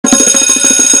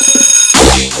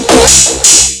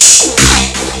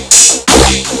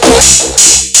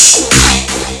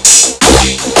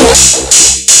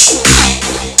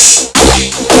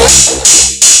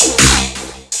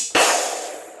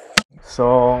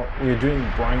So we're doing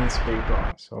Brian's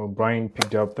paper. So Brian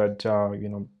picked up that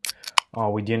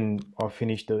we didn't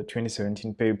finish the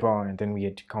 2017 paper, and then we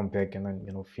had to come back and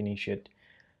then finish it.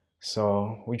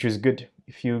 So which is good.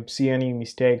 If you see any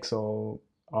mistakes or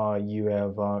you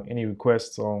have any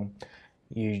requests or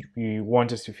you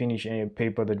want us to finish any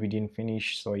paper that we didn't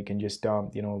finish, so you can just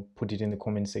put it in the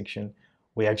comment section.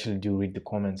 We actually do read the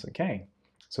comments. Okay.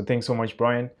 So thanks so much,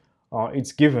 Brian.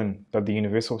 It's given that the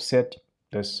universal set,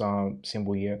 this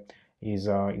symbol here, is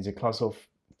a class of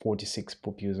 46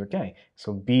 pupils. Okay,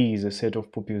 so B is a set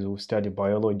of pupils who study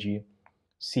biology.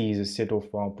 C is a set of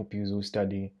pupils who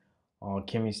study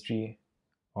chemistry.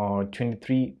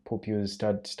 23 pupils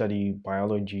study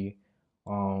biology.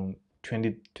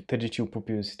 32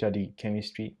 pupils study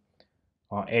chemistry.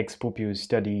 X pupils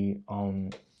study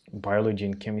biology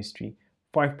and chemistry.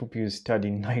 5 pupils study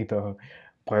neither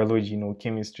biology nor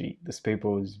chemistry. This paper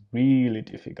was really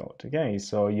difficult. Okay,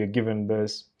 so you're given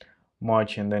this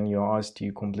much and then you're asked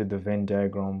to complete the Venn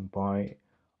diagram by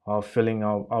filling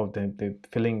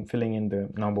in the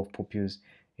number of pupils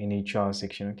in each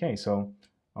section. Okay, so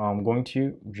I'm going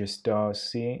to just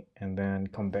see and then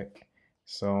come back.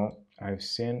 So I've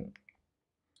seen,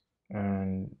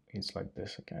 and it's like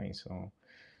this. Okay, so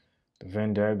the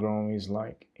Venn diagram is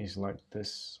like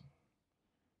this.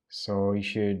 So you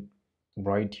should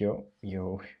write you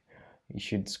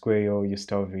should square your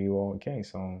stuff very well. Okay,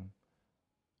 so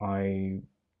I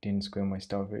didn't square my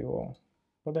stuff very well,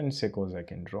 but then circles I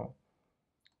can draw.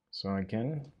 So I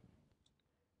can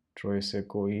draw a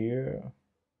circle here.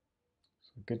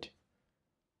 So good.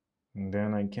 And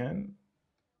then I can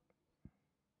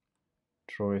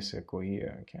draw a circle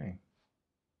here. Okay.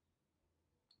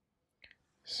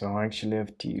 So I actually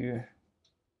have to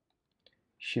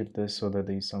shift this so that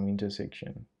there is some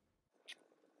intersection.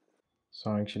 So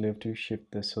I actually have to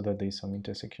shift this so that there is some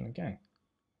intersection. Okay.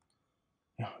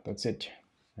 Yeah, that's it.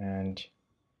 And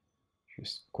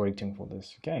just correcting for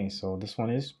this. Okay, so this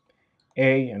one is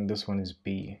A and this one is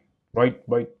B. Right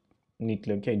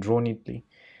neatly. Okay, draw neatly.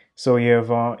 So you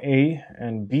have A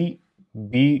and B.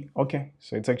 Okay,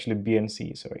 so it's actually B and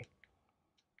C, sorry.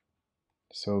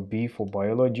 So B for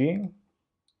biology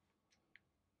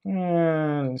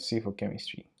and C for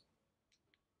chemistry.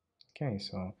 Okay,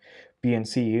 so B and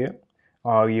C here.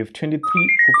 You have 23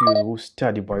 pupils who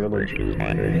study biology.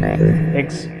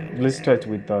 X, let's start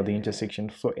with the intersection.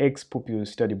 So X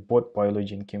pupils study both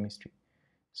biology and chemistry.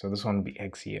 So this one will be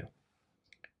X here.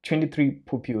 23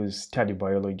 pupils study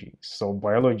biology. So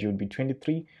biology would be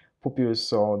 23 pupils.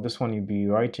 So this one you'll be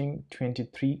writing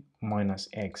 23 minus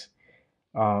X.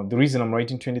 The reason I'm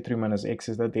writing 23 minus X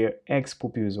is that their X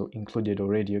pupils are included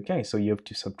already. Okay, so you have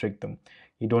to subtract them.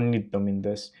 You don't need them in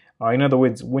this. In other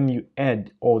words, when you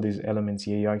add all these elements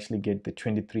here, you actually get the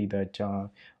 23 that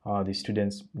the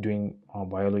students doing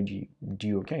biology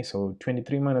do. Okay, so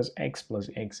 23 minus X plus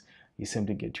X, you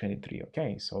simply get 23.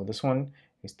 Okay, so this one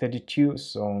is 32,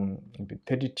 so it'll be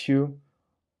 32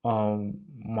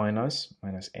 minus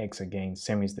X again,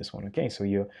 same as this one. Okay, so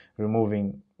you're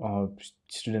removing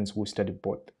students who study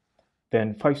both.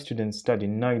 Then 5 students study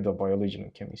neither biology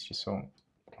nor chemistry, so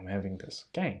I'm having this.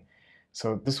 Okay,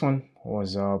 so this one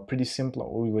was pretty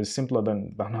simple. It was simpler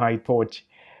than I thought,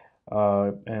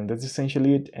 and that's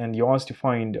essentially it. And you're asked to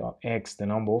find X, the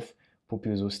number of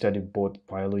pupils who study both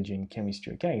biology and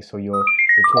chemistry. Okay, so you're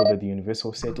told that the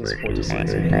universal set is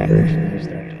 46, so you can actually use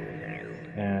that.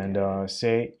 And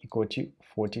say equal to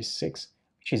 46,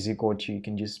 which is equal to, you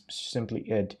can just simply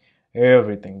add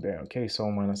everything there. Okay,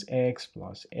 so minus X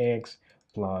plus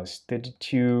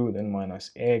 32, then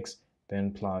minus X,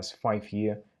 then plus 5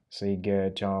 here. So you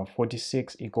get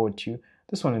 46 equal to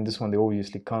this one and this one, they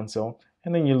obviously cancel.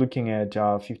 And then you're looking at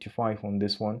 55 on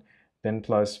this one, then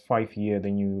plus 5 here,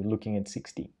 then you're looking at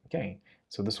 60. Okay,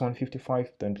 so this one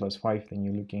 55, then plus 5, then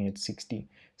you're looking at 60.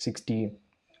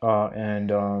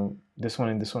 And this one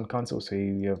and this one cancel, so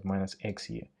you have minus X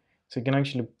here. So you can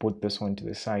actually put this one to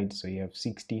the side, so you have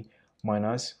 60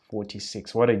 minus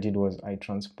 46. What I did was I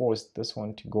transposed this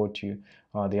one to go to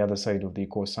the other side of the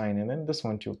equal sign, and then this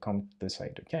one to come to the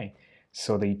side. Okay,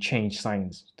 so they change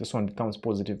signs. This one becomes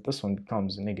positive, this one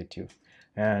becomes negative.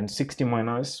 And 60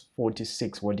 minus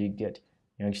 46, what do you get?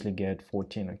 You actually get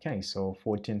 14. Okay, so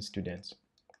 14 students.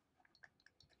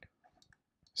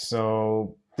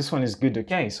 So this one is good.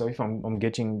 Okay, so if I'm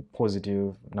getting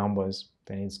positive numbers,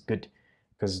 then it's good,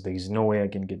 because there is no way I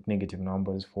can get negative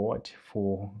numbers for what?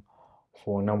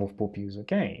 For a number of pupils.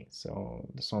 Okay, so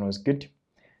this one was good.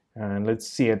 And let's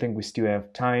see, I think we still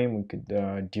have time. We could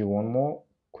do one more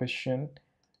question.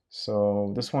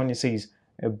 So this one, it says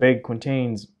a bag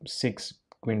contains 6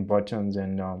 green buttons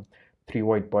and 3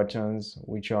 white buttons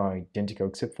which are identical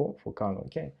except for color.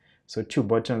 Okay, so 2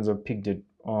 buttons are picked at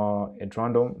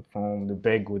random from the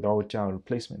bag without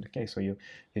replacement. Okay, so you're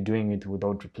doing it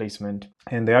without replacement,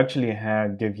 and they actually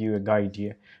give you a guide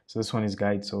here. So this one is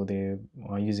guide, so they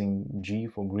are using G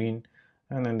for green,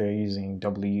 and then they're using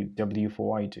W for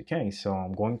white. Okay, so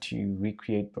I'm going to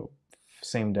recreate the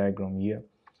same diagram here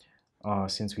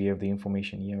since we have the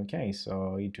information here. Okay,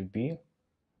 so it would be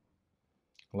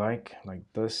like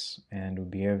this, and we'll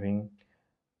be having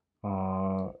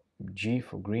G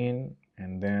for green,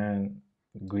 and then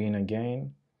green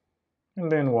again,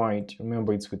 and then white.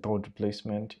 Remember, it's without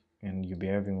replacement, and you'll be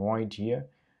having white here,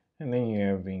 and then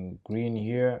you're having green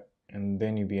here, and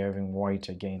then you'll be having white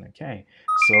again. Okay,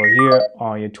 so here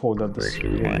you're told that this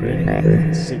green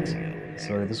is 6,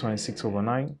 so this one is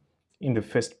 6/9 in the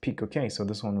first pick. Okay, so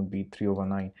this one would be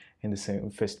 3/9 in the same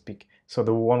first pick. So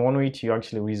the one way to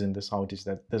actually reason this out is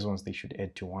that these ones, they should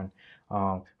add to 1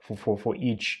 for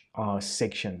each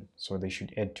section, so they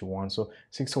should add to 1. So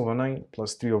 6/9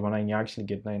 plus 3/9, you actually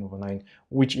get 9/9,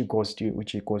 which equals to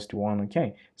 1.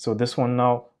 Okay, so this one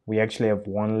now we actually have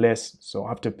 1 less. So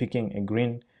after picking a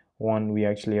green one, we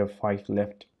actually have 5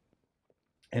 left,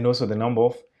 and also the number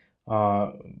of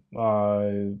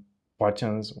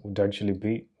buttons would actually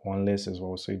be 1 less as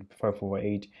well, so it'd be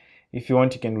 5/8. If you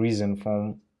want, you can reason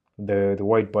from the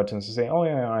white buttons to say, oh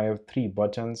yeah, I have 3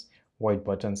 buttons, white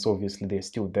buttons, so obviously they're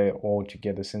still there all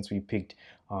together since we picked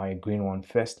a green one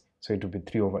first, so it will be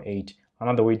 3/8.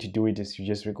 Another way to do it is you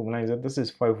just recognize that this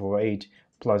is 5/8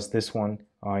 plus this one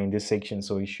in this section,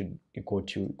 so it should equal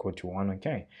to 1.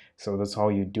 Okay, so that's how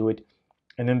you do it.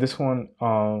 And then this one,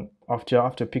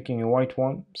 after picking a white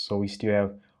one, so we still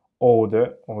have all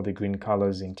the green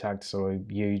colors intact, so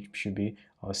here it should be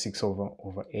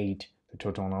 6/8, the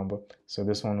total number. So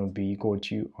this one would be equal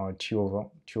to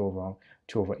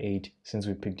 2/8 since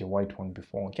we picked the white one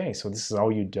before. Okay, so this is how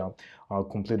you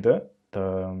complete the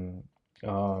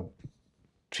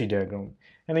tree diagram.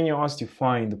 And then you're asked to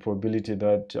find the probability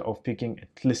that of picking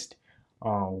at least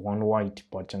 1 white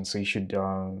button. So you should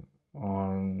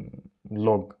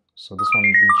log. So this one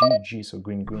will be G, so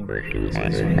green. So this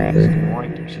one is green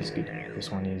white, which is good. This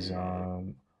one is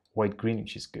white green,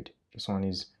 which is good. This one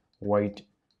is white.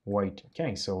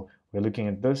 Okay, so we're looking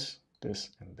at this,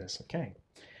 and this. Okay,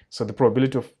 so the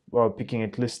probability of picking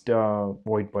at least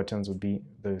white buttons would be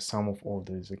the sum of all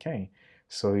these. Okay,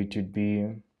 so it would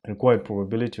be, required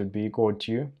probability would be equal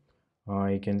to,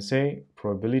 you can say,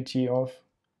 probability of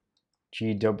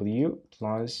GW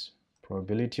plus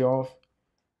probability of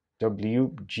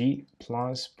WG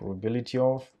plus probability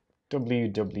of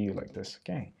WW, like this.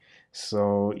 Okay,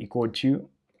 so equal to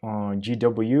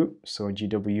GW, so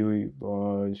GW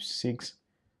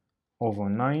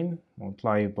 6/9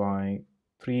 multiplied by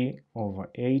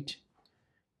 3/8,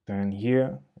 then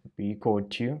here would be equal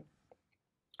to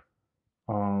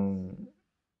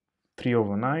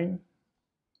 3/9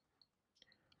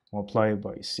 multiplied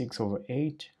by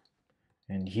 6/8,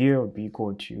 and here would be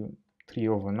equal to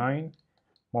 3/9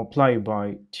 multiplied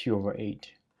by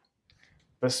 2/8.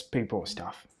 That's paper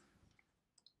stuff.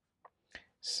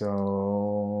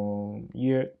 So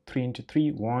here 3 into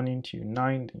 3, 1 into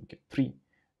 9, then you get 3.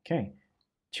 Okay,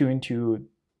 2 into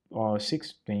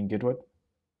 6, then you get what?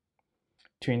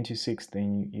 2 into 6,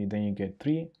 then you get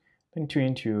 3. Then 2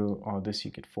 into this,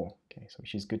 you get 4. Okay, so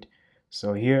which is good.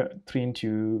 So here 3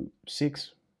 into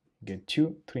 6, you get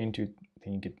 2. 3 into,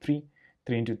 then you get 3.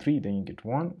 3 into 3, then you get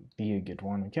 1. Here you get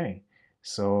 1. Okay,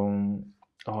 so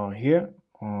here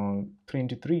 3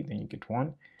 into 3, then you get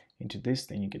 1. Into this,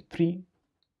 then you get 3.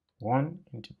 1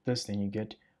 into this, then you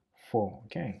get 4.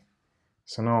 Okay,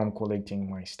 so now I'm collecting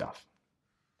my stuff.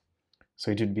 So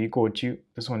it would be equal to,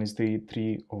 this one is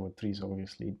 3/3, so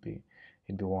obviously it'd be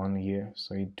 1 here,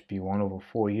 so it'd be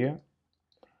 1/4 here,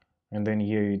 and then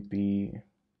here it'd be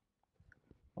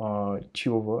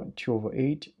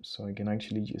 2/8, so I can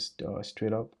actually just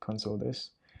straight up cancel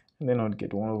this, and then I'd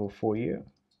get 1/4 here,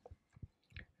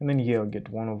 and then here I'll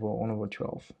get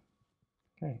 1/12.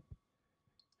 Okay,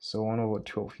 so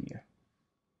 1/12 here.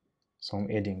 So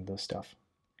I'm adding the stuff.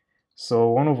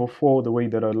 So 1/4, the way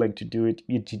that I like to do it,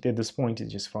 at this point is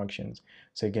just fractions.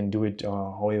 So you can do it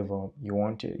however you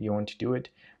want to do it.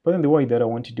 But then the way that I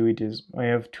want to do it is, I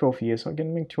have 12 here, so I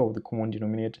can make 12 the common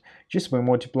denominator just by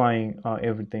multiplying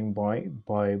everything by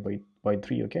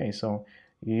 3. Okay, so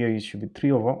here it should be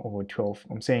 3/12.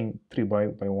 I'm saying 3 by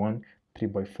 1, 3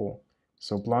 by 4.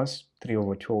 So plus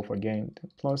 3/12 again,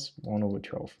 plus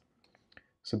 1/12.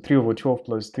 So 3/12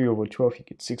 plus 3/12, you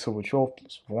get 6/12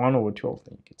 plus 1/12,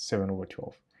 then you get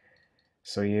 7/12.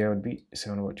 So here it would be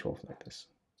 7/12 like this.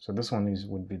 So this one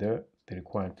would be the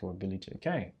required probability.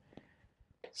 Okay,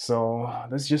 So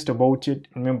that's just about it.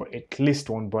 Remember, at least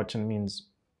one button means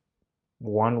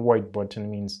one white button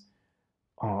means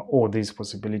all these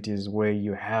possibilities where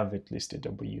you have at least a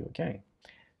W. Okay,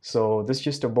 so that's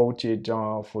just about it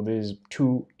for these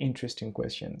two interesting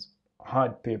questions.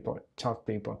 Hard paper, tough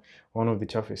paper, one of the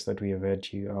toughest that we have had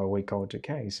to work out.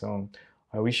 Okay, so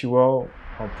I wish you well,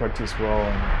 practice well,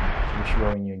 and wish you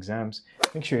well in your exams.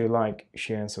 Make sure you like,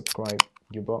 share, and subscribe.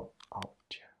 You're out.